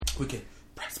we can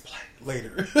press play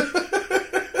later.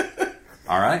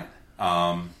 All right.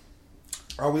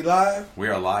 Are we live? We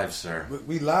are live, sir.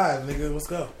 We live, nigga. Let's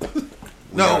go.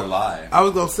 We are live. I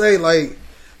was gonna say, like,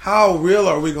 how real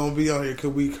are we gonna be on here?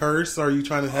 Could we curse? Or are you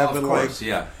trying to have it course,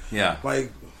 like, yeah,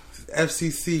 like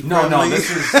FCC? No, friendly? this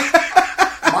is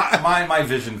my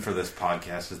vision for this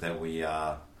podcast is that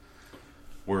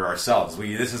we're ourselves.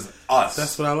 This is us.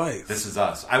 That's what I like. This is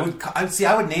us. I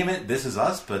would name it "This Is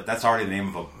Us," but that's already the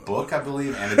name of a book, I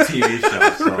believe, and a TV show.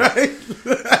 So. Right.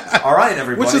 All right,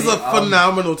 everybody. Which is a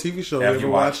phenomenal TV show. Have you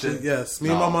watched it? Yes. Me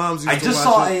and my moms used I to just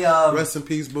watch saw it. Rest in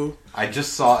peace, boo. I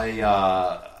just saw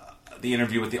the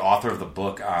interview with the author of the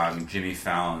book on Jimmy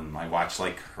Fallon. I watched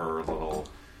like her little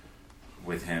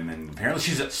with him, and apparently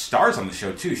she's stars on the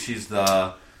show too. She's the.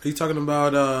 Are you talking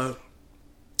about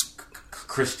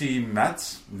Christy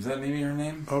Metz? Is that maybe her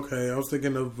name? Okay, I was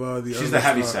thinking of the. She's the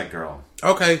heavyset girl.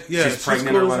 Okay, yeah, she's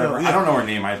pregnant or whatever. Yeah. I don't know her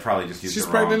name. I probably just used. She's it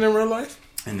wrong. pregnant in real life.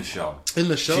 In the show. In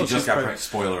the show, she just got pregnant.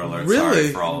 Spoiler alert! Really?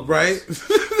 Sorry for all of right? us.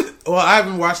 Well, I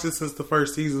haven't watched it since the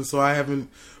first season, so I haven't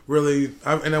really.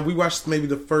 And we watched maybe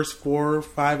the first 4 or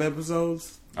 5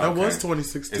 episodes. That was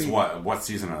 2016. It's what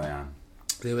season are they on?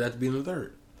 They would have to be in the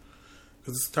third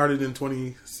because it started in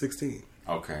 2016.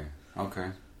 Okay.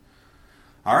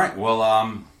 All right.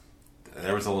 Well,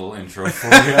 there was a little intro for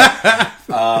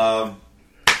you.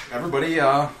 Everybody,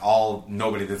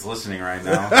 nobody that's listening right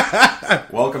now,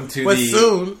 welcome to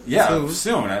soon. Yeah,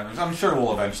 soon. I'm sure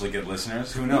we'll eventually get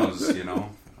listeners. Who knows,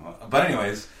 But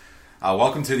anyways,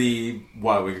 welcome to the,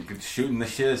 we're shooting the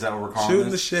shit? Is that what we're calling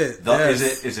Shooting this? the shit.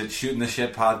 Yes. Is it Shooting the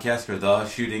Shit podcast or the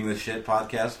Shooting the Shit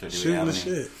podcast? Or do Shooting the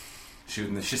shit.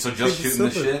 Shooting the shit. So just Shooting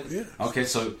the shit? Yeah. Okay,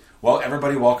 so,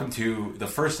 everybody, welcome to the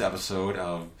first episode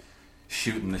of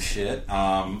Shooting the Shit.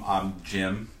 I'm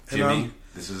Jimmy.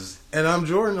 And I'm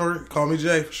Jordan, or call me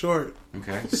Jay for short.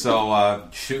 Okay, so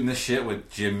Shooting the Shit with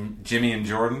Jimmy and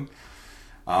Jordan.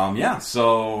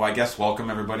 So I guess welcome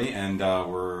everybody, and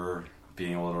we're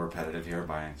being a little repetitive here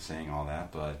by saying all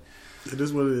that, but it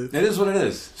is what it is. It is what it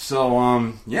is. So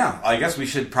I guess we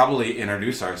should probably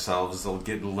introduce ourselves.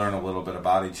 Learn a little bit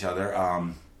about each other.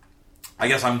 I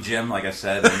guess I'm Jim, like I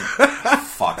said. And,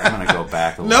 fuck, I'm going to go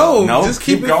back a little. No, just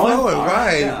keep going. Flowing.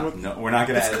 Right. Yeah. No, we're not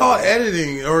going to edit. It's called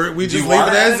editing, or we just leave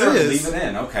it as is. Leave it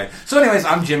in, okay. So anyways,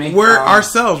 I'm Jimmy. We're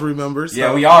ourselves, remember? So.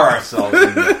 Yeah, we are ourselves.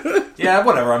 Yeah,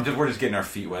 whatever. We're just getting our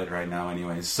feet wet right now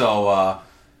anyways. So,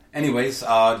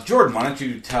 Jordan, why don't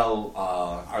you tell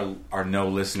our no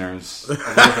listeners a little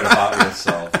bit about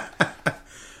yourself?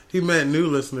 He meant new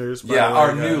listeners. Yeah,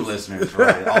 our new listeners,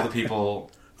 right? All the people...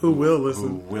 Who will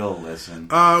listen.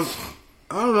 I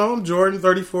don't know. I'm Jordan,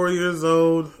 34 years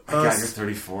old. You're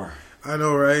 34. I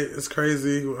know, right? It's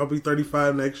crazy. I'll be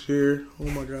 35 next year. Oh,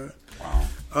 my God.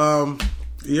 Wow.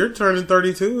 You're turning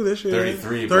 32 this year.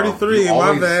 33, 33,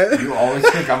 my bad. You always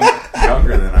think I'm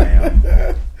younger than I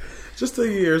am. Just a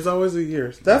year. It's always a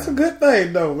year. That's a good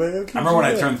thing, though, man. I remember when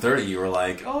I turned 30, you were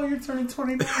like, oh, you're turning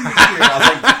 29 this year.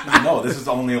 I was like, no, this is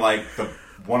only like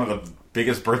one of the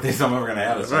biggest birthdays I'm ever going to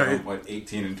have. It's like,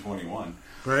 18 and 21.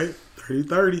 Right?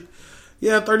 30.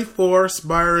 Yeah, 34,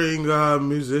 aspiring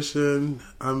musician.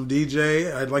 I'm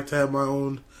DJ. I'd like to have my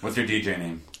own... What's your DJ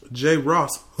name? J.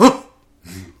 Ross.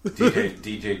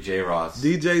 DJ J. Ross.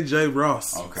 DJ J.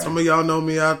 Ross. Okay. Some of y'all know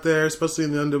me out there, especially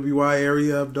in the NWI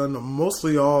area. I've done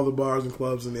mostly all the bars and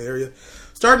clubs in the area.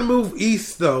 Starting to move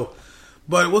east, though.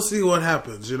 But we'll see what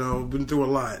happens, Been through a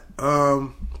lot.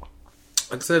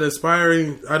 Like I said,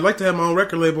 aspiring. I'd like to have my own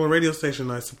record label and radio station.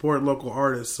 I support local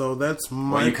artists, so that's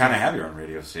my... Well, you kind of have your own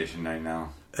radio station right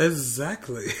now.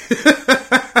 Exactly.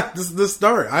 This is the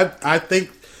start. I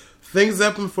think things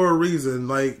happen for a reason.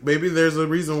 Like, maybe there's a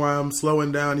reason why I'm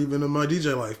slowing down even in my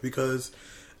DJ life, because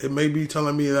it may be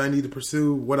telling me that I need to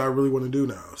pursue what I really want to do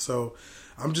now. So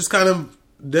I'm just kind of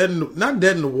not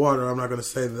dead in the water. I'm not going to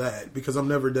say that, because I'm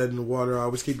never dead in the water. I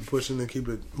always keep it pushing and keep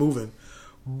it moving.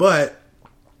 But...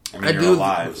 I do,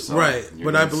 alive, so right,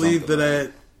 but I believe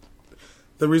that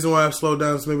the reason why I've slowed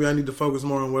down is maybe I need to focus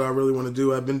more on what I really want to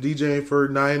do. I've been DJing for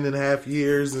 9.5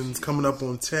 years, and it's coming up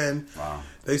on 10. Wow.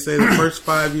 They say the first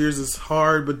 5 years is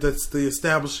hard, but that's the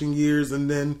establishing years, and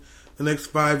then the next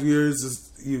 5 years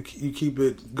is you keep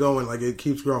it going, like it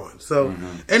keeps growing. So,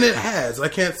 and it has. I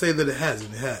can't say that it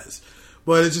hasn't. It has,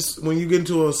 but it's just when you get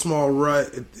into a small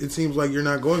rut, it seems like you're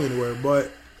not going anywhere. But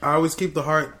I always keep the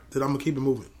heart that I'm gonna keep it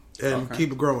moving and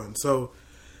keep it growing. So,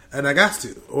 and I got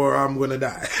to, or I'm going to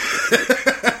die.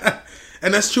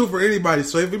 And that's true for anybody.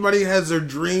 So if everybody has their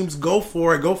dreams, go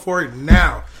for it. Go for it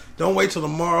now. Don't wait till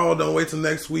tomorrow. Don't wait till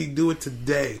next week. Do it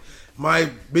today.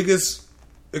 My biggest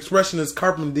expression is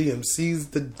carpe diem. Seize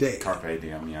the day. Carpe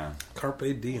diem, yeah.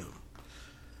 Carpe diem.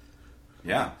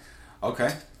 Yeah.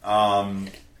 Okay. And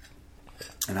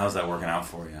how's that working out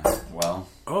for you? Well.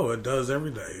 Oh, it does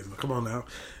every day. Come on now.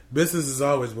 Business is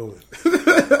always moving.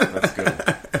 That's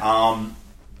good.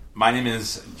 My name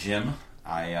is Jim.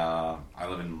 I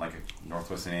live in like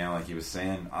Northwest Indiana, like he was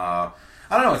saying. I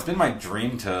don't know. It's been my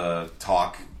dream to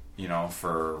talk,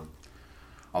 for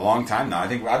a long time now. I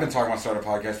think I've been talking about starting a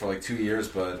podcast for like 2 years,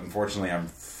 but unfortunately, I'm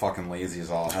fucking lazy as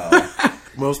all hell.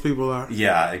 Most people are.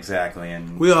 Yeah, exactly.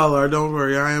 And we all are. Don't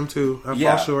worry. I am too. I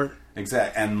fall short.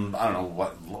 Exactly. And I don't know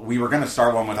what we were going to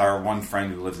start one with our one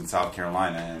friend who lives in South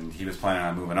Carolina, and he was planning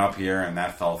on moving up here, and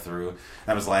that fell through.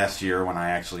 That was last year when I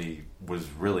actually was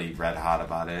really red hot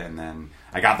about it, and then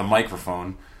I got the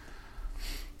microphone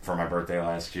for my birthday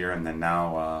last year, and then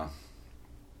now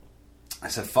I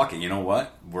said, "Fuck it." You know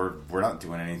what? We're not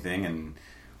doing anything, and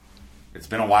it's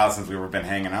been a while since we've been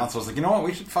hanging out. So I was like, you know what?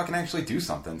 We should fucking actually do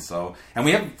something. So, and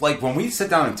we have like when we sit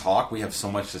down and talk, we have so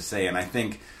much to say, and I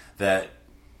think that.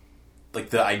 Like,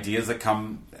 the ideas that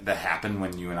happen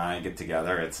when you and I get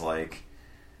together, it's like,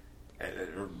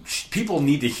 people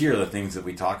need to hear the things that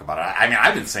we talk about. I mean,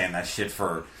 I've been saying that shit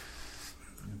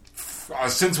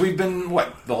since we've been,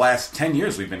 the last 10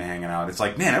 years we've been hanging out. It's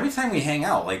like, man, every time we hang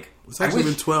out, like... It's actually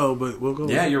been 12, but we'll go...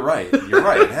 Yeah, you're right. You're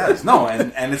right, it has. No,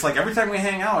 and it's like, every time we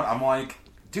hang out, I'm like...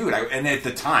 Dude, and at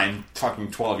the time,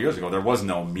 talking 12 years ago, there was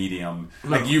no medium. No.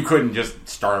 Like, you couldn't just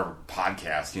start a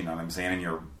podcast, you know what I'm saying, in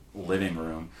your living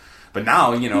room. But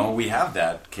now, we have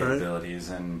that capabilities,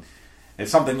 right. And it's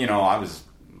something, I was,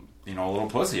 a little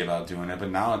pussy about doing it, but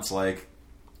now it's like,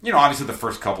 obviously the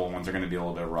first couple ones are going to be a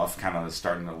little bit rough, kind of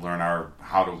starting to learn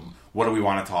what do we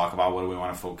want to talk about, what do we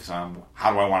want to focus on,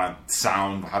 how do I want to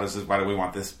sound, why do we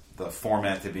want the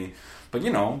format to be, but,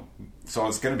 so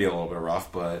it's going to be a little bit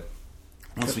rough, but...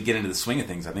 Once we get into the swing of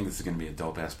things, I think this is going to be a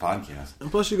dope-ass podcast. And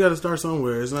plus, you got to start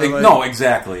somewhere. It's not no,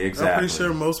 exactly. I'm pretty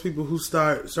sure most people who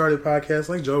started podcasts,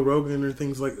 like Joe Rogan or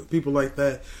things like people like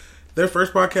that, their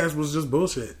first podcast was just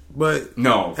bullshit. But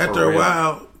after a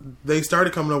while, they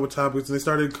started coming up with topics, and they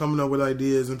started coming up with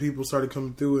ideas, and people started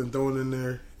coming through and throwing in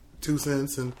their 2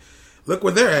 cents. And look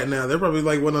where they're at now. They're probably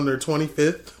like, on their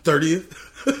 25th,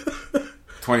 30th?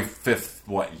 25th,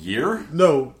 what, year?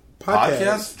 No,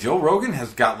 podcast. Joe Rogan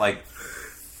has got like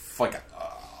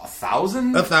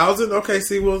 1,000? 1,000? Okay,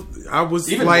 see, well, I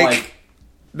was even like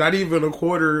not even a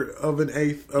quarter of an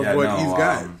eighth of what he's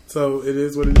got. So it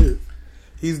is what it is.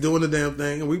 He's doing the damn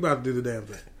thing, and we about to do the damn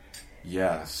thing.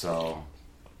 Yeah, so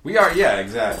we are. Yeah,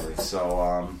 exactly.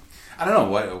 So I don't know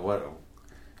what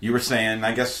you were saying.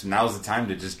 I guess now's the time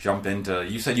to just jump into.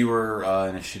 You said you were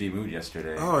in a shitty mood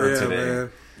yesterday. Oh yeah, today.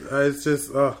 Man. It's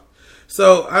just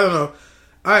so I don't know.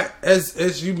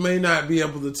 As you may not be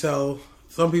able to tell.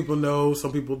 Some people know,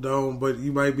 some people don't, but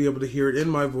you might be able to hear it in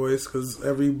my voice because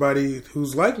everybody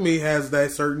who's like me has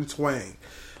that certain twang.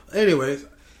 Anyways,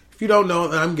 if you don't know,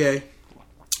 I'm gay.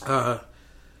 I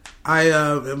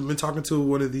have been talking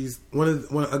to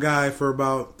a guy for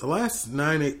about the last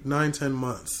 10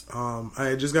 months. I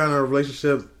had just gotten in a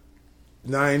relationship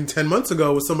 9-10 months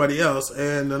ago with somebody else,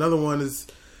 and another one is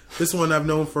this one I've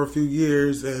known for a few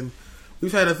years, and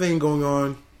we've had a thing going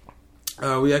on.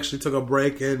 We actually took a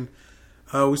break and.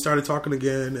 We started talking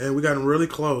again, and we got really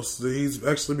close. He's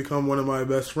actually become one of my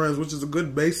best friends, which is a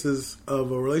good basis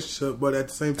of a relationship, but at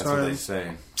the same time... That's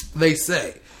what they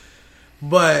say.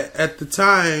 But at the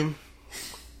time,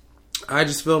 I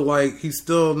just felt like he's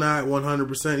still not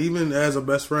 100%. Even as a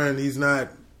best friend, he's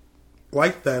not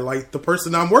like that. Like the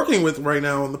person I'm working with right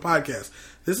now on the podcast.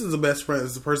 This is a best friend.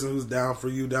 It's the person who's down for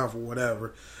you, down for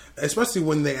whatever. Especially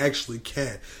when they actually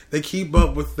can. They keep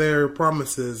up with their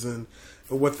promises and...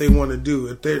 what they want to do.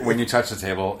 When you touch the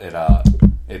table,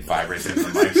 it vibrates in the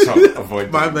mic, so avoid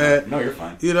my bad. No, you're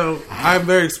fine. I'm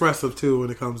very expressive too when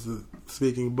it comes to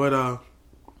speaking, but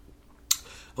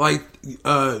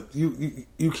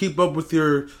you keep up with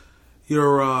your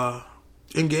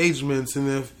engagements, and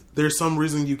if there's some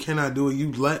reason you cannot do it,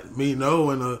 you let me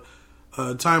know in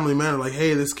a timely manner, like,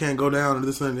 hey, this can't go down, or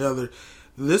this and the other.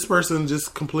 This person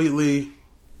just completely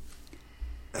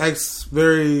acts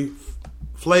very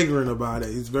flagrant about it.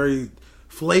 He's very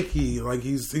flaky. Like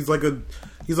he's like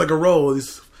a roll.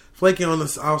 He's flaky on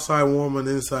the outside, warm on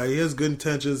the inside. He has good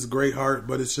intentions, great heart,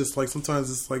 but it's just like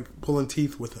sometimes it's like pulling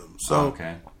teeth with him. So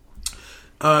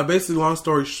basically, long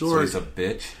story short, so he's a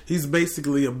bitch. He's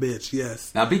basically a bitch.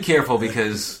 Yes. Now be careful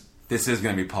because this is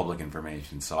going to be public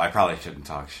information, so I probably shouldn't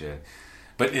talk shit.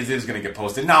 But it is going to get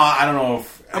posted. No, I don't know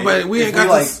if. But we ain't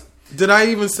got this. Did I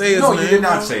even say his name? No, you did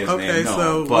not say his name.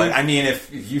 No. But I mean, if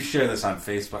you share this on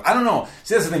Facebook, I don't know.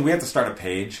 See, that's the thing. We have to start a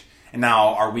page. And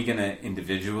now, are we going to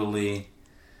individually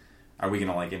Are we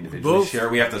gonna like individually share?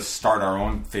 We have to start our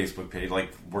own Facebook page. Like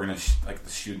we're gonna like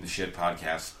the Shooting the Shit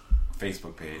podcast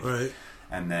Facebook page, right?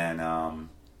 And then now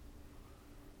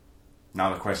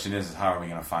the question is how are we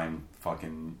gonna find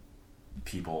fucking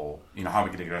people? You know, how are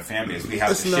we gonna get a fan base? We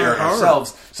have to share it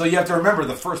ourselves. So you have to remember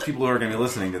the first people who are gonna be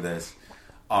listening to this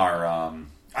are.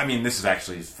 I mean, this is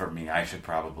actually for me. I should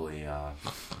probably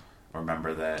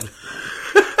remember that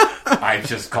I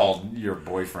just called your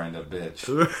boyfriend a bitch.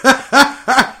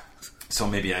 So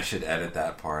maybe I should edit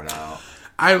that part out.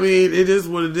 I mean, it is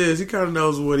what it is. He kind of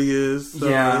knows what he is. So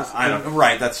yeah, I don't.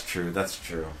 Right, that's true. That's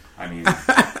true. I mean,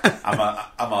 I'm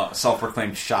a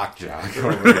self-proclaimed shock jock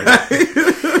over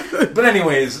here. But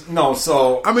anyways, no.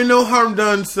 So I mean, no harm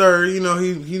done, sir. You know,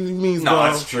 he means no.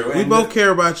 well. That's true. We both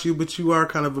care about you, but you are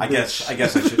kind of a bitch. I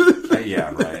guess I should.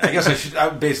 Yeah, right. I guess I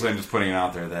should. Basically, I'm just putting it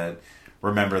out there that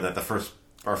remember that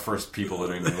our first people that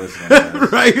are going to be listening to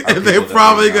this right, and they're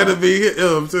probably going to be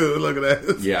him too. Look at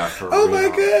that. Yeah, for oh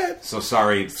real. My god. So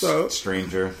sorry,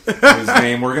 stranger. Whose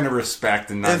name we're going to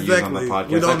respect and not use on the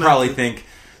podcast. I probably think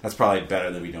that's probably better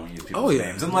that we don't use people's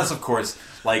names, unless of course,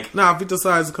 like now if he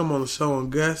decides to come on the show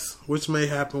and guess, which may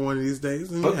happen one of these days.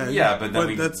 Then but then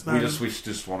we just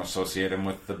want to associate him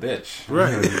with the bitch,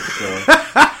 right?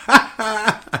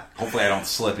 Hopefully I don't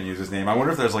slip and use his name. I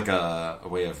wonder if there's like a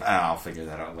way of... I'll figure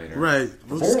that out later. Right.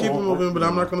 We'll just keep it moving, but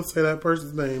I'm not going to say that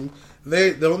person's name.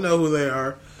 They don't know who they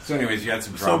are. So anyways, you had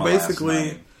some drama So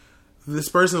basically, this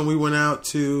person, we went out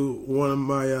to one of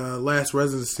my last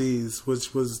residencies,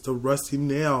 which was the Rusty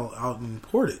Nail out in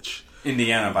Portage.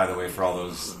 Indiana, by the way, for all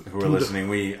those who are listening.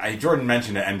 Jordan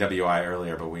mentioned it NWI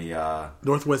earlier, but we...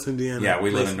 Northwest Indiana. Yeah,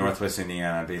 we live in Northwest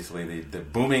Indiana, basically the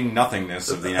booming nothingness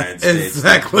of the United States.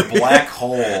 Exactly. The black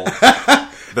hole.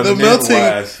 The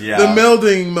Midwest, the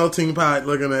melting pot,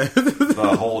 looking at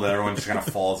the hole that everyone just kind of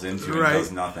falls into and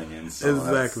does nothing in. So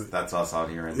exactly. That's us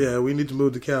out here. Yeah, we need to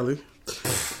move to Cali.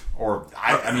 Or,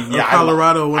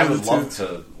 Colorado. I would love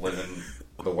to live in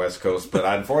the West Coast, but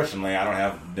unfortunately I don't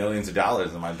have millions of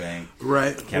dollars in my bank.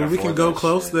 Right. Well, we can go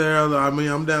close there. I mean,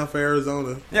 I'm down for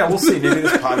Arizona. Yeah, we'll see. Maybe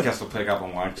this podcast will pick up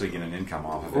and we'll actually get an income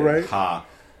off of it. Right. Ha.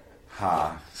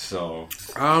 So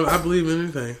I believe in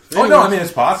anything. Anyway. Oh no, I mean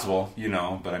it's possible,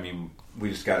 but I mean we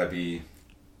just gotta be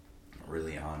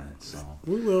really on it. So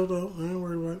we will though. I ain't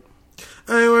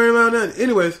worried about that.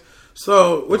 Anyways,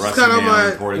 so which is kind of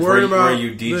my worry about. Where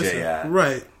you DJ at?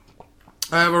 Right.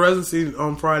 I have a residency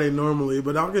on Friday normally,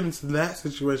 but I'll get into that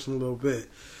situation a little bit.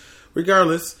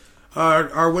 Regardless,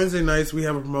 our Wednesday nights we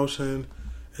have a promotion.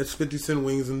 It's 50-cent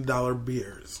wings and $1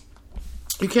 beers.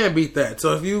 You can't beat that.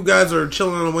 So if you guys are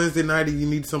chilling on a Wednesday night and you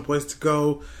need someplace to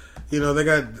go, they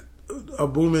got a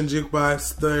booming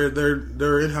jukebox.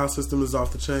 Their in-house system is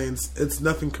off the chains. It's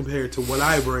nothing compared to what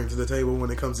I bring to the table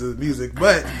when it comes to the music,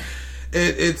 but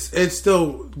it's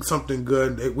still something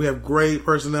good. We have great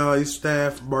personality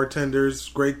staff, bartenders,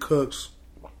 great cooks.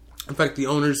 In fact, the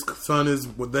owner's son is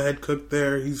the head cook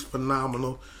there. He's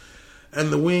phenomenal.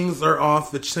 And the wings are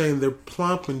off the chain. They're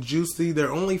plump and juicy.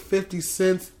 They're only 50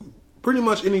 cents. Pretty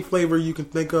much any flavor you can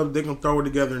think of, they can throw it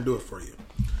together and do it for you.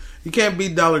 You can't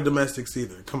beat dollar domestics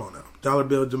either. Come on now. Dollar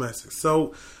bill domestics.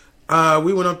 So,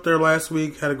 we went up there last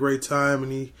week, had a great time,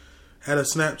 and he had a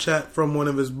Snapchat from one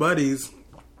of his buddies,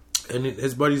 and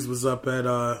his buddy was at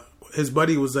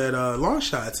Long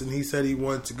Shots, and he said he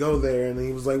wanted to go there, and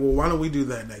he was like, well, why don't we do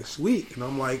that next week? And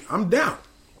I'm like, I'm down.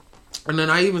 And then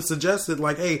I even suggested,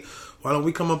 like, hey, why don't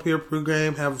we come up here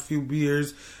pregame, have a few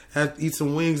beers, eat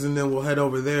some wings, and then we'll head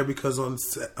over there, because on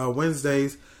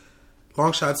Wednesdays,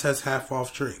 Long Shots has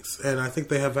half-off drinks, and I think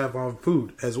they have half-off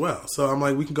food as well. So I'm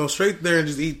like, we can go straight there and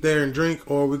just eat there and drink,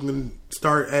 or we can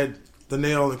start at the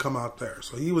Nail and come out there.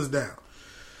 So he was down.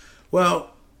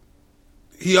 Well,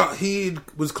 he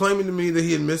was claiming to me that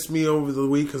he had missed me over the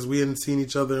week because we hadn't seen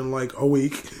each other in like a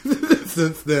week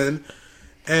since then.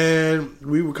 And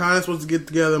we were kind of supposed to get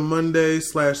together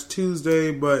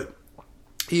Monday/Tuesday, but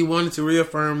he wanted to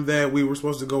reaffirm that we were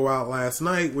supposed to go out last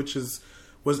night, which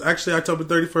was actually October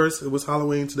 31st. It was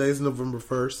Halloween. Today is November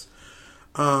 1st.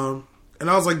 And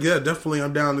I was like, yeah, definitely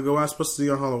I'm down to go out. I was supposed to see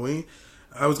you on Halloween.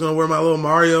 I was going to wear my little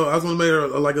Mario. I was going to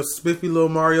make like a spiffy little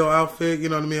Mario outfit. You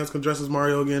know what I mean? I was going to dress as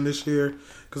Mario again this year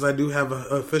because I do have an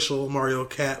official Mario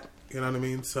cap. You know what I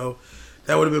mean? So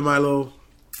that would have been my little,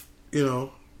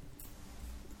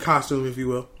 costume, if you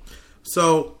will.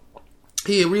 So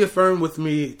he reaffirmed with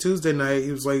me Tuesday night.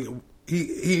 He was like, he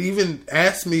even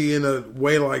asked me in a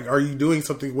way like, are you doing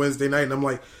something Wednesday night? And I'm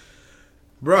like,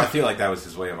 bro. I feel like that was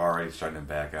his way of already starting to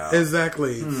back out.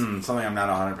 Exactly. Something I'm not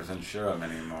 100% sure of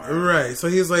anymore. Right. So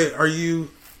he was like, are you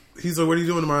he's like, what are you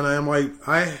doing tomorrow night? I'm like,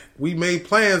 we made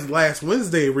plans last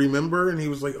Wednesday, remember? And he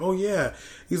was like, oh yeah.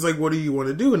 He's like, what do you want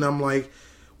to do? And I'm like,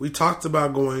 we talked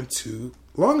about going to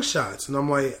Long Shots. And I'm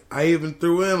like, I even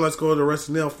threw in, let's go to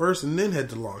Rusty Nail first and then head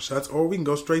to Long Shots, or we can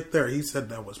go straight there. He said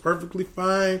that was perfectly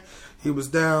fine. He was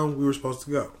down. We were supposed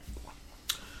to go.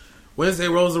 Wednesday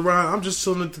rolls around. I'm just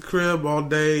chilling at the crib all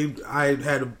day. I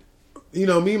had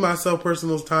me, myself,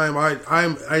 personal time.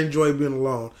 I enjoy being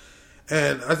alone.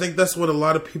 And I think that's what a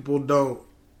lot of people don't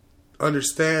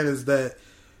understand, is that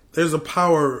there's a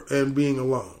power in being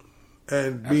alone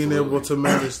and being able to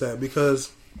manage that,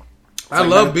 because I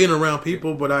love being around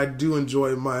people, but I do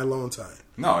enjoy my alone time.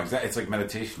 No, exactly. It's like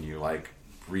meditation. You like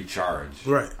recharge.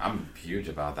 Right. I'm huge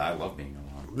about that. I love being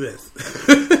alone. Yes.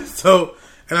 So,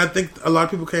 and I think a lot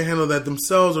of people can't handle that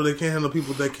themselves, or they can't handle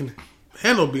people that can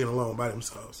handle being alone by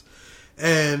themselves.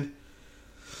 And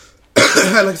like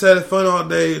I said, I had fun all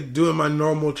day doing my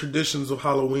normal traditions of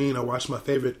Halloween. I watched my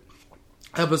favorite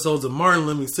episodes of Martin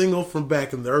Living Single from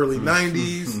back in the early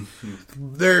 90s.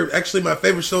 They're actually my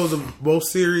favorite shows of both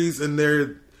series, and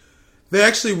they're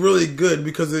actually really good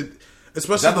because it,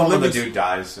 especially is that the one where the dude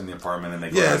dies in the apartment and they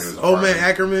go out to his apartment? Old Man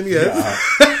Ackerman,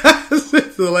 yes. Yeah.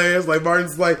 It's hilarious. Like,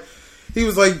 Martin's like, he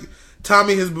was like,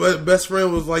 Tommy, his best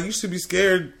friend, was like, you should be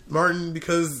scared, Martin,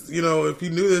 because, if you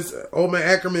knew this, Old Man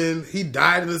Ackerman, he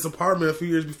died in this apartment a few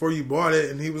years before you bought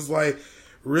it. And he was like,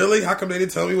 really? How come they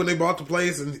didn't tell me when they bought the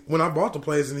place? And when I bought the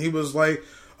place, and he was like,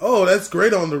 oh, that's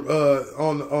great on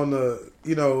the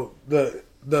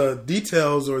the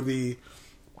details or the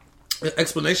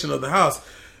explanation of the house.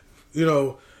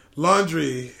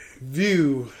 Laundry,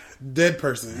 view, dead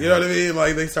person. You know what I mean?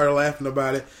 Like, they started laughing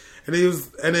about it. And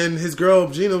then his girl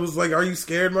Gina was like, "Are you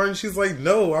scared, Martin?" She's like,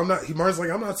 "No, I'm not." Martin's like,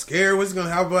 "I'm not scared. What's going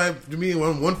to happen to me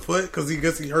on one foot?" Because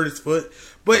he hurt his foot.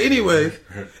 But anyway,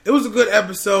 it was a good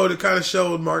episode. It kind of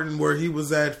showed Martin where he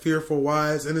was at fearful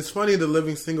wise. And it's funny, the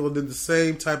Living Single did the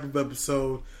same type of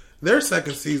episode their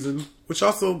second season, which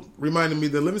also reminded me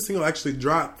that Living Single actually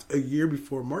dropped a year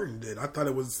before Martin did. I thought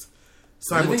it was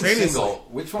simultaneously. Living Single,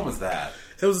 which one was that?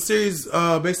 It was a series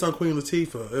based on Queen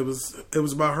Latifah. It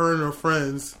was about her and her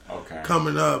friends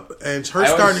coming up, and her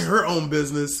starting her own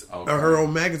business, or her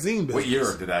own magazine business. What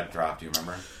year did that drop? Do you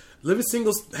remember? Living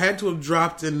Single had to have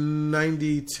dropped in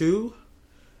 92,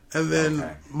 and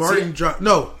then Martin dropped.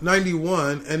 No,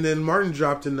 91, and then Martin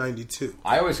dropped in 92.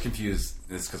 I always confuse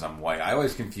this because I'm white. I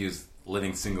always confuse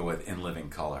Living Single with In Living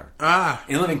Color.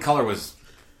 In Living Color was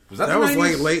that the 90s? Was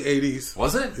like late 80s.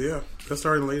 Was it? Yeah, that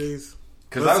started in late 80s.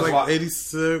 Because I was like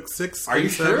 86, Are you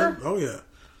sure? Oh, yeah.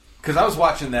 Because I was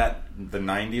watching the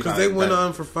 90s. Because they went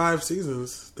on for 5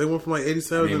 seasons. They went from like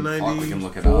 87 to 94. We can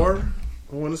look it up.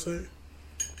 I want to say.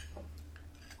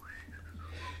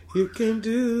 You can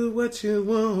do what you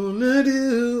want to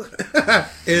do.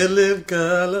 In Live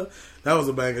Color. That was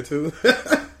a banger, too.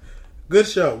 Good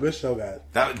show, guys.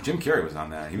 Jim Carrey was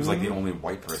on that. He was like the only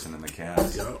white person in the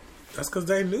cast. Yo, that's because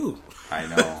they knew. I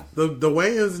know. The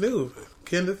Wayans knew.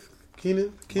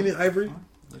 Keenan Ivory.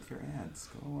 Look your ads.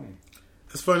 Go away.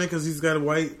 It's funny because he's got a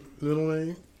white middle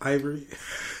name, Ivory.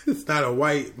 It's not a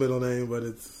white middle name, but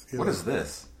it's... What is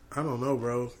this? I don't know,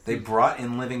 bro. They brought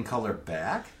In Living Color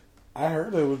back? I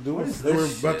heard they were doing it. They were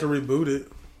about to reboot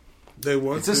it.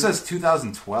 It just says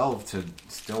 2012 to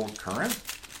still current?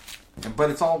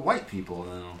 But it's all white people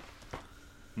now.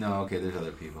 No, okay, there's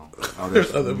other people. Oh,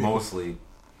 there's other mostly...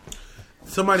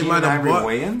 Somebody might have bought...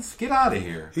 Wayans? Get out of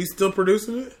here. He's still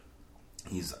producing it?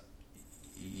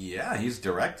 He's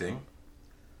directing.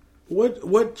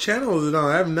 What channel is it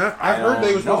on? I heard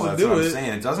they were supposed to do what it. I'm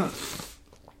saying. It doesn't.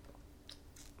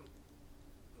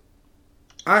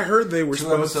 I heard they were 2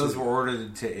 supposed to. 2 episodes were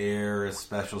ordered to air as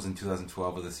specials in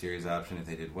 2012 with a series option if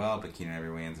they did well, but Keenan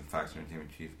Ivory Wayans and Fox Entertainment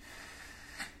chief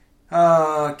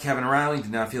Kevin Riley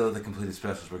did not feel that the completed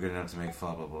specials were good enough to make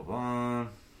blah blah blah blah.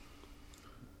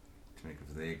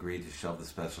 They agreed to shelve the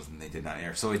specials and they did not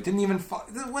air. So it didn't even...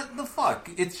 What the fuck?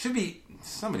 It should be...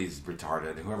 Somebody's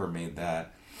retarded. Whoever made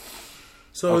that.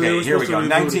 So okay, here we go.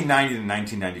 1990 to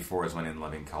 1994 is when In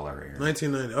Living Color aired.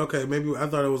 1990. Okay, maybe I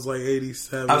thought it was like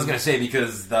 87. I was going to say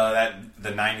because the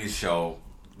 90s show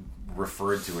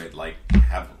referred to it like...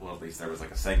 at least there was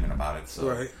like a segment about it. So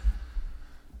right.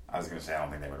 I was going to say I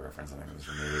don't think they would reference anything that was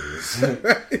from the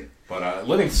 80s. But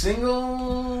Living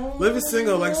Single,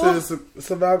 like I said, it's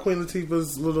about Queen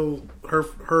Latifah's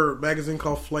her magazine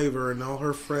called Flavor, and all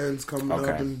her friends coming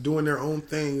up and doing their own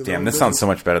thing. Damn, this sounds so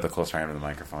much better the closer I am to the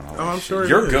microphone. I'm sure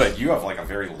you're good. You have like a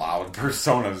very loud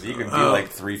persona. So you can be like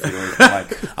 3 feet away from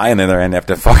the mic. I on the other end have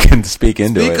to fucking speak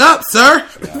into it. Speak up, sir.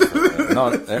 No,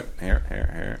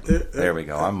 here. There we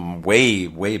go. I'm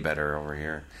way better over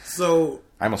here. So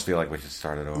I almost feel like we should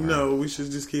start it over. No, we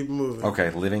should just keep moving. Okay,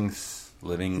 living.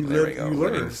 There we go.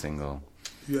 Living single.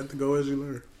 You have to go as you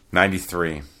learn.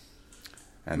 93.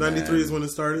 And 93 is when it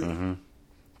started? Mm-hmm.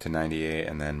 To 98,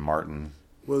 and then Martin.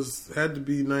 Had to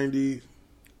be 90...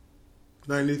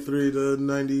 93 to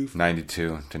 90...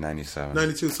 92 to 97.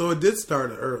 92. So it did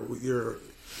start...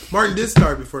 Martin did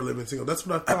start before Living Single. That's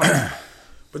what I thought.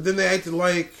 But then they acted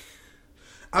like...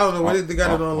 I don't know. They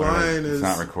got it online. It's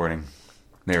not recording.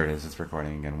 There it is. It's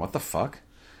recording again. What the fuck?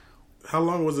 How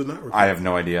long was it not recording? I have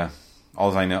no idea.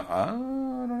 All I know... I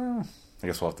don't know. I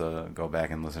guess we'll have to go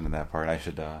back and listen to that part. I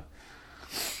should...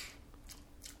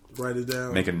 write it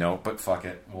down. Make a note, but fuck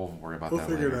it. We'll worry about that later.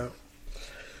 We'll figure it out.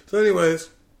 So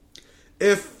anyways...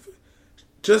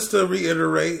 Just to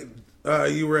reiterate,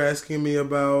 you were asking me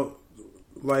about,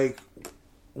 like,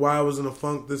 why I was in a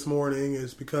funk this morning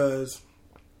is because...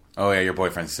 Oh, yeah, your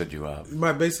boyfriend stood you up.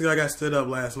 Basically, I got stood up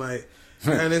last night.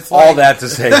 And it's all that to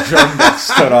say, Jordan got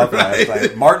stood up last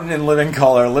night. Martin in living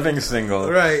color, living single.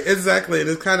 Right, exactly. And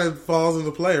it kind of falls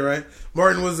into play, right?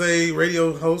 Martin was a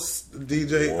radio host,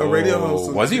 DJ, Whoa. A radio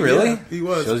host. Was he really? Yeah, he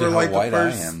was. Shows for you like how white the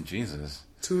first I am. Jesus.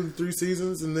 2 to 3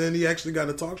 seasons, and then he actually got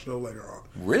a talk show later on.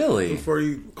 Really? Before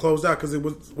he closed out, because it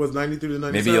was 93 to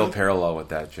 97. Maybe you'll parallel with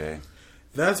that, Jay.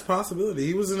 That's a possibility.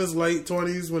 He was in his late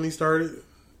 20s when he started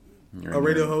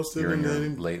radio hosting. You're in and your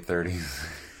then late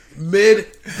 30s.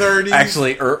 Mid-30s.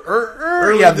 Actually,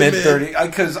 yeah, mid-30s.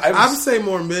 Because I would say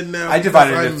more mid now. I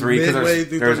divided it into 3 because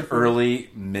there's early,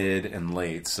 mid, and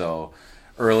late. So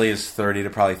early is 30 to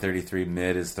probably 33.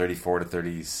 Mid is 34 to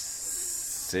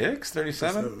 36,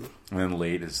 37. And then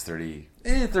late is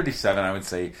 37, I would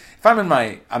say. If I'm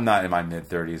not in my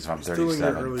mid-30s, if I'm 37. Still in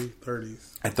your early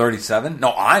 30s. At 37?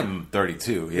 No, I'm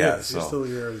 32, yeah. Yes, you're still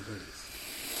in your early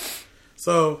 30s.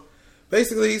 So,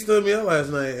 basically, he stood me up last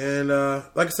night. And,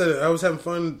 like I said, I was having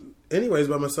fun anyways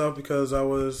by myself because I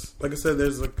was, like I said,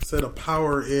 there's a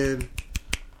power in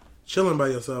chilling by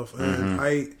yourself. And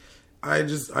I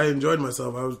enjoyed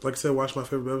myself. I was, like I said, watched my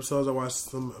favorite episodes. I watched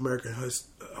some American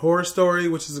Horror Story,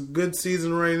 which is a good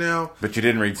season right now. But you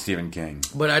didn't read Stephen King.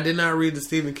 But I did not read the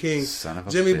Stephen King. Son of a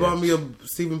Jimmy bitch. bought me a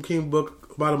Stephen King book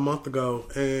about a month ago,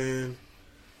 and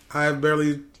I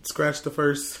barely scratched the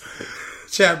first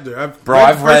chapter. I've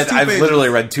literally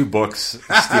read 2 books,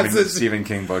 Stephen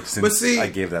King books, since I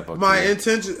gave that book. My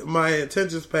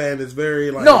attention span is very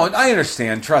like. No, I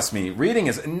understand. Trust me, reading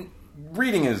is, and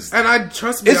I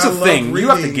trust me. It's a thing. Reading, you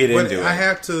have to get into it. I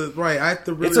have to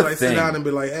really sit down and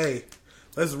be like, hey,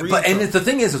 let's read. And the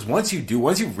thing is once you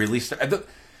really start.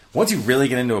 Once you really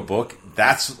get into a book,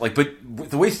 that's like, but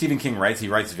the way Stephen King writes, he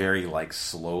writes very like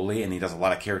slowly, and he does a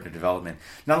lot of character development.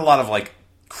 Not a lot of like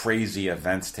crazy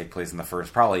events take place in the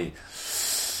first probably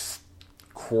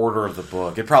quarter of the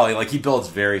book. It probably like he builds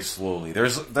very slowly.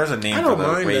 There's a name for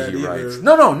the way he writes.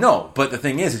 No. But the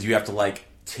thing is you have to like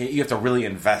you have to really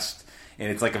invest. And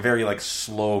it's like a very like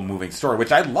slow moving story,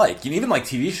 which I like. Even like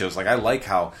TV shows, like I like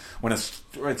how when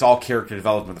it's all character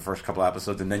development the first couple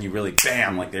episodes, and then you really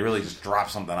bam, like they really just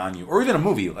drop something on you. Or even a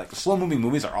movie, like slow moving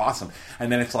movies are awesome,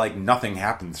 and then it's like nothing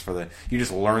happens you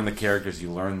just learn the characters,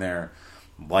 you learn their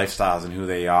lifestyles and who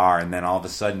they are, and then all of a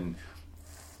sudden,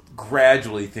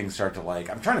 gradually things start to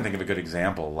like. I'm trying to think of a good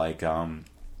example, like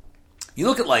you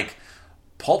look at like.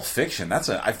 Pulp Fiction.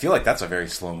 I feel like that's a very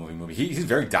slow moving movie. He's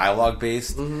very dialogue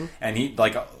based, and he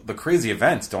like the crazy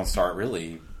events don't start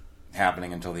really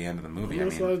happening until the end of the movie.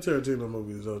 There's a lot of Tarantino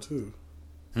movies though too.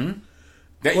 Like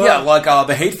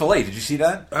The Hateful Eight. Did you see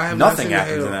that? I have Nothing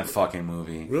happens in that fucking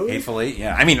movie. Really? Hateful Eight.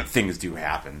 Yeah, I mean things do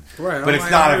happen, right? But it's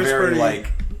not a very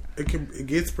like. It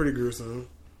gets pretty gruesome.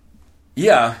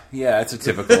 Yeah, it's a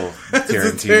typical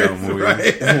Tarantino movie.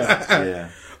 Right? Yeah.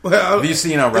 Well, have you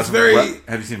seen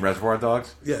Reservoir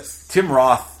Dogs? Yes. Tim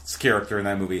Roth's character in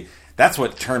that movie. That's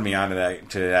what turned me on to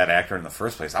that actor in the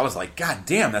first place. I was like, God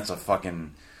damn, that's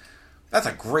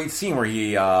a great scene where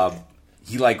he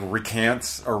like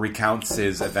recounts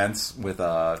his events with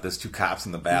those 2 cops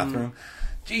in the bathroom.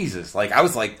 Jesus, like I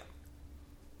was like,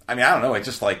 I mean, I don't know, it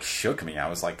just like shook me. I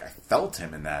was like, I felt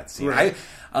him in that scene. Right.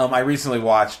 I recently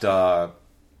watched the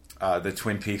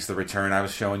Twin Peaks: The Return. I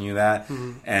was showing you that,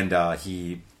 and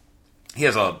he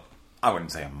has I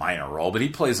wouldn't say a minor role, but he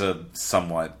plays a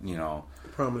somewhat,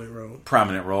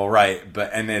 prominent role, right?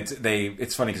 But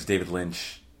it's funny because David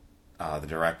Lynch, the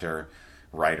director,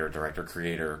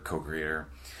 creator, co-creator,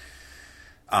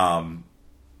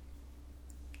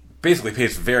 basically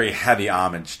pays very heavy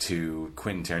homage to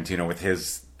Quentin Tarantino with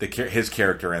his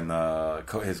character and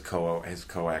his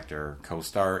co-actor,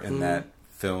 co-star in that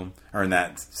film or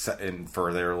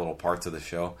for their little parts of the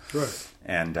show. Right.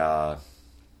 And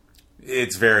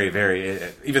it's very, very.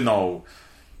 Even though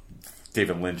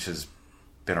David Lynch has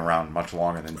been around much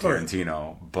longer than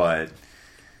Tarantino, but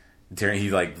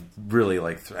he like really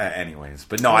like. Anyways,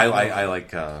 but no, I like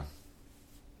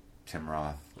Tim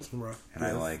Roth. And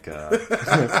I like.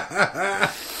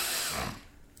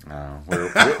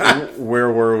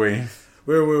 Where were we?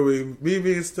 Where were we? Me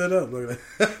being stood up. Look at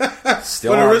that.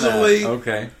 Still but originally, that.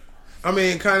 Okay. I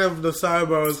mean, kind of the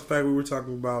sidebar is the fact we were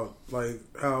talking about like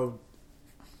how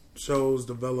shows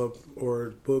develop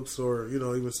or books or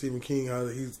even Stephen King, how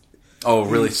he's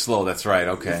really slow. That's right.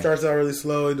 Okay. He starts out really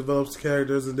slow. He develops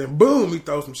characters, and then boom, he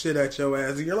throws some shit at your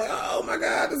ass, and you're like, oh my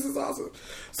god, this is awesome.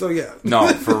 So yeah, no,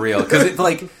 for real, because it's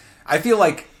like I feel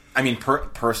like. I mean,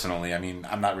 personally, I mean,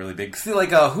 I'm not really big. See,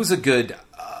 like, who's a good?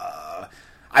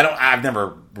 I've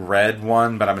never read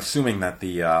one, but I'm assuming that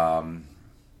the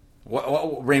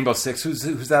Rainbow Six.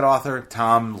 Who's that author?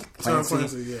 Tom Clancy. Tom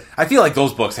Clancy, yeah. I feel like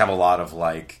those books have a lot of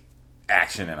like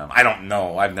action in them. I don't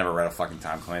know. I've never read a fucking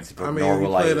Tom Clancy book. I mean, you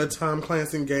played a Tom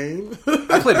Clancy game.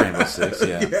 I played Rainbow Six.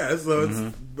 Yeah. Yeah. So it's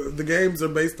the games are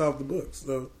based off the books.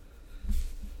 So.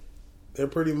 They're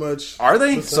pretty much... Are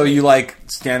they? So you, like,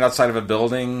 stand outside of a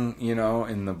building,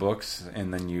 in the books,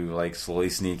 and then you, like, slowly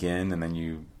sneak in, and then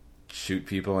you shoot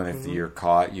people, and if you're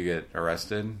caught, you get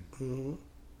arrested? Mm-hmm.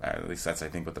 At least that's, I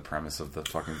think, what the premise of the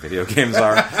fucking video games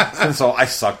are. And so I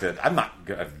sucked at... I'm not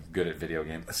good at video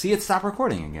games. See, it stopped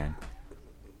recording again.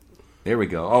 There we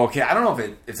go. Oh, okay. I don't know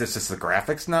if it's just the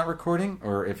graphics not recording,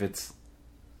 or if it's...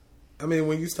 I mean,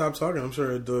 when you stop talking, I'm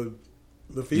sure the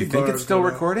feed you think it's still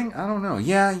recording? I don't know.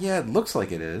 Yeah, it looks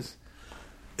like it is.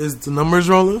 Is the numbers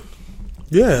rolling?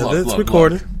 Yeah, it's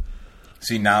recording. Look.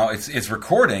 See, now it's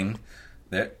recording.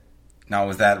 Now,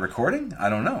 is that recording? I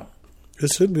don't know. It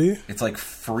should be. It's like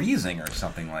freezing or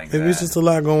something like that. Maybe it's just a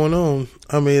lot going on.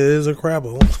 I mean, it is a crab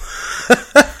hole.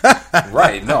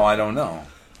 Right. No, I don't know.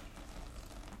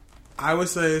 I would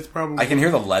say it's probably... I can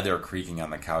hear the leather creaking on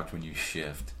the couch when you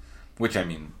shift. Which, I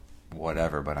mean,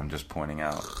 whatever, but I'm just pointing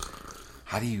out...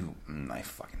 How do you... I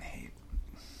fucking hate...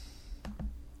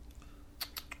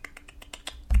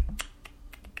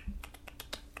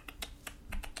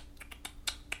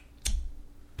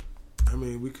 I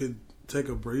mean, we could take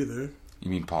a breather. You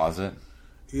mean pause it?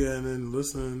 Yeah, and then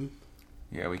listen.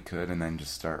 Yeah, we could, and then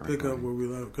just start pick recording. up where we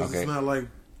left. Because it's not like...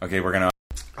 Okay, we're gonna...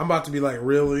 I'm about to be like,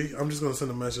 really? I'm just going to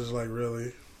send a message like,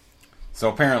 really? So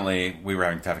apparently, we were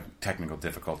having technical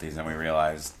difficulties, and we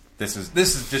realized this is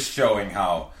just showing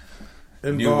how...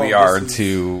 new we are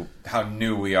to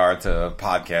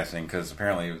podcasting, because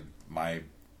apparently my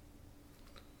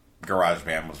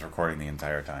GarageBand was recording the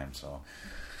entire time, so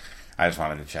I just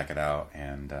wanted to check it out,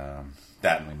 and I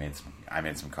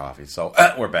made some coffee, so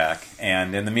we're back.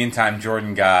 And in the meantime,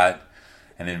 Jordan got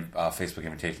a Facebook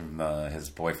invitation from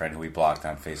his boyfriend, who he blocked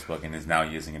on Facebook, and is now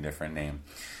using a different name.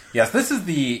 Yes, this is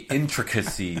the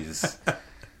intricacies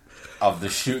of the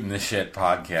Shooting the Shit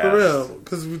podcast. For real,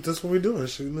 because that's what we're doing,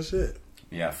 shooting the shit.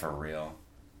 Yeah, for real.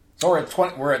 So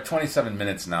we're at 27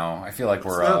 minutes now. I feel like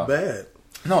we're... It's not bad.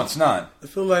 No, it's not. I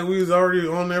feel like we was already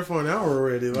on there for an hour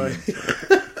already. Like,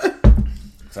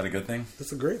 is that a good thing?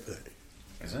 It's a great thing.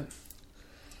 Is it?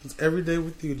 It's every day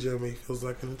with you, Jimmy. Feels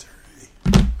like an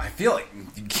eternity. I feel like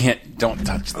you don't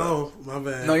touch that. Oh, my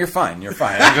bad. No, you're fine.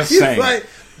 I'm just saying. Like,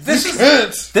 this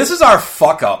is our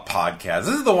fuck up podcast.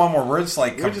 This is the one where we're just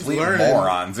like complete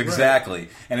morons. Exactly. Right.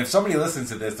 And if somebody listens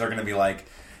to this, they're going to be like,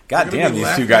 God damn,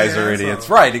 these two guys are idiots.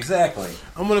 Right, exactly.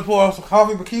 I'm going to pour out some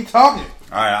coffee, but keep talking.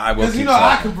 All right, I will keep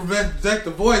talking. I can project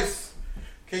the voice.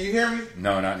 Can you hear me?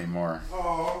 No, not anymore.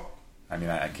 Oh. I mean,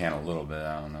 I can a little bit.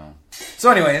 I don't know. So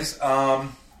anyways, yeah,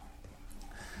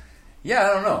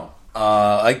 I don't know.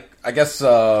 I guess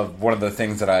one of the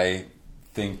things that I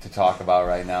think to talk about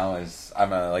right now is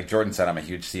like Jordan said, I'm a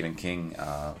huge Stephen King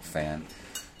fan.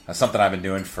 That's something I've been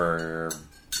doing for...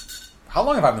 How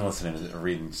long have I been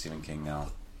reading Stephen King now?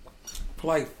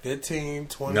 Like 15,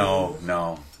 20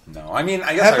 No. I mean,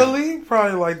 I guess heavily,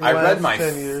 probably like the last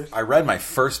 10 years. I read my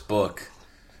first book,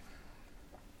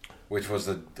 which was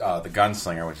the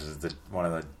Gunslinger, which is one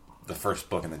of the first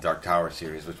book in the Dark Tower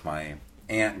series, which my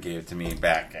aunt gave to me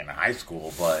back in high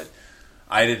school, but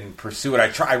I didn't pursue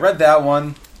it. I read that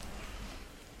one,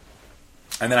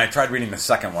 and then I tried reading the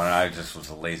second one, and I just was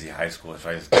a lazy high schooler, so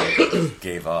I just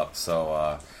gave up.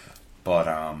 So,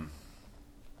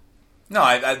 no,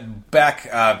 I back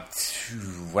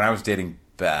when I was dating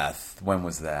Beth. When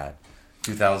was that?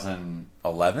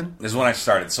 2011 is when I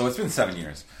started. So it's been 7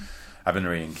 years. I've been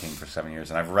reading King for 7 years,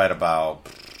 and I've read about,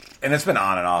 and it's been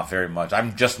on and off very much.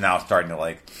 I'm just now starting to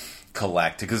like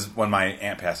collect, because when my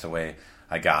aunt passed away,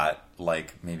 I got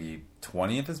like maybe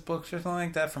 20 of his books or something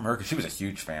like that from her because she was a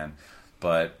huge fan.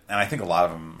 And I think a lot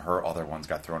of them, her other ones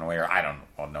got thrown away, or I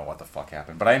don't know what the fuck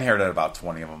happened. But I inherited about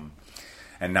 20 of them.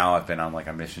 And now I've been on like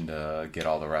a mission to get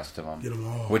all the rest of them. Get them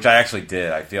all. Which I actually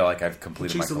did. I feel like I've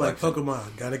completed my collection. Like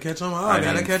Pokemon. Gotta catch them all.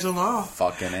 Gotta catch them all.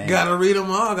 Fucking A. Gotta read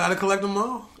them all. Gotta collect them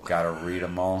all. Gotta read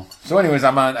them all. So anyways,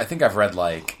 I think I've read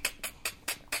like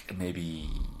maybe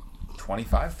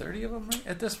 25, 30 of them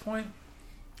at this point.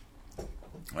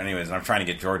 Anyways, and I'm trying to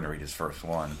get Jordan to read his first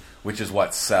one, which is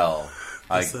what? Cell.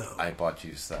 I bought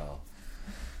you Cell.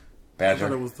 Badger? I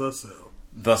thought it was The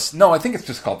Cell. No, I think it's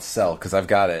just called Cell, because I've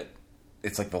got it.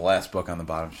 It's like the last book on the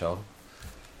bottom shelf.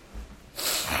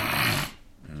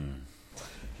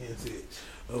 Can't see it.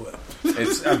 Oh well.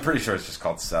 I'm pretty sure it's just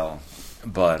called Cell.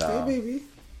 But, hey, baby.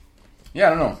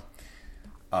 Yeah, I don't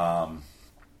know.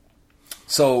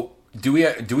 So... Do we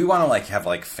want to like have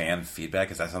like fan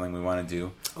feedback? Is that something we want to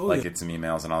do? Get some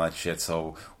emails and all that shit.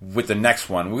 So with the next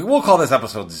one, we'll call this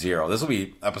episode 0. This will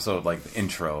be episode like the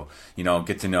intro.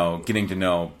 Getting to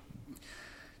know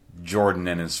Jordan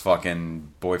and his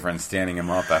fucking boyfriend standing him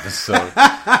up episode.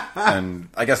 And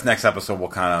I guess next episode we'll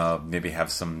kind of maybe have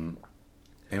some.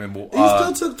 He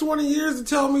still took 20 years to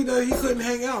tell me that he couldn't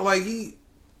hang out. I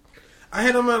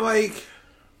hit him at like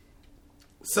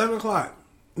 7:00.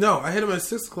 No, I hit him at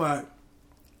 6:00.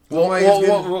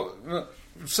 Well,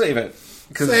 save it.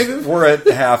 Because we're at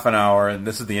half an hour, and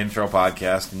this is the intro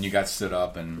podcast, and you got stood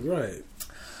up. And right.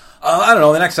 I don't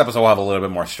know. The next episode will have a little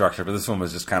bit more structure, but this one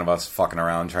was just kind of us fucking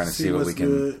around, trying to see what we can...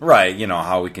 Good. Right,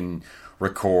 how we can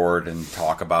record and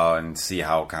talk about and see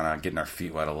how kind of getting our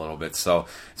feet wet a little bit. So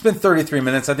it's been 33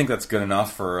 minutes. I think that's good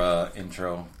enough for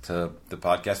intro to the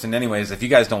podcast. And anyways, if you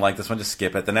guys don't like this one, just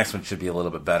skip it. The next one should be a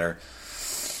little bit better.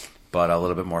 But a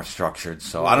little bit more structured.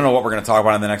 So I don't know what we're going to talk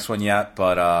about in the next one yet,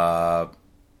 but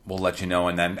we'll let you know.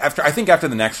 And then after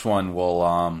the next one,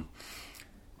 we'll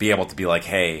be able to be like,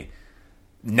 hey,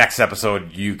 next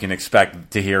episode you can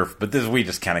expect to hear. But we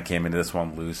just kind of came into this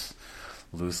one loose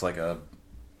like a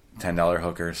 $10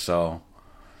 hooker. So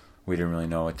we didn't really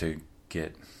know what to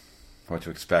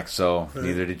expect. So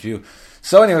neither did you.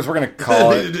 So anyways, we're going to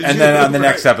call it. And then on the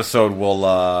next episode, we'll,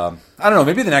 I don't know,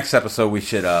 maybe the next episode we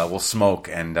should, we'll smoke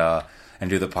and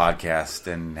do the podcast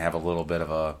and have a little bit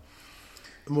of a...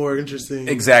 More interesting.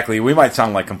 Exactly. We might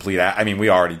sound like complete... we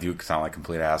already do sound like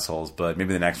complete assholes, but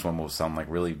maybe the next one will sound like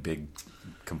really big,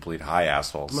 complete high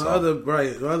assholes. My other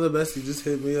bestie just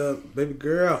hit me up. Baby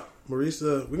girl,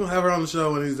 Marisa. We're going to have her on the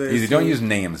show one of these days. Easy. Don't use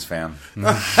names, fam.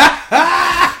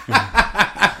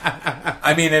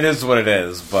 It is what it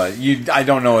is, but I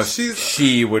don't know if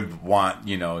she would want,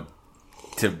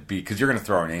 to be, because you're going to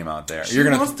throw her name out there. She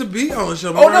wants to be on the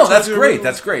show. Oh, no, that's great.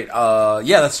 That's great. Yeah,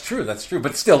 that's true.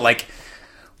 But still,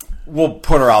 we'll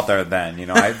put her out there then,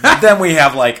 then we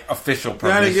have, official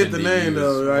permission. I didn't get the name,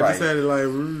 though. Right. I just had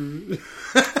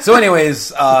it, So, anyways,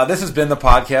 this has been the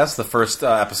podcast, the first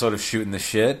episode of Shooting the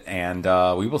Shit, and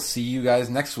we will see you guys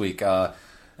next week.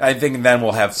 I think then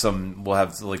we'll have a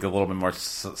little bit more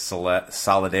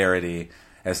solidarity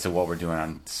as to what we're doing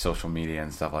on social media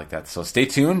and stuff like that. So stay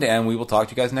tuned, and we will talk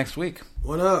to you guys next week.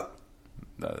 What up?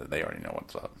 They already know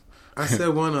what's up. I said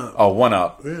one up. Oh, one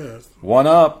up. Yeah. One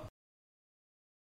up.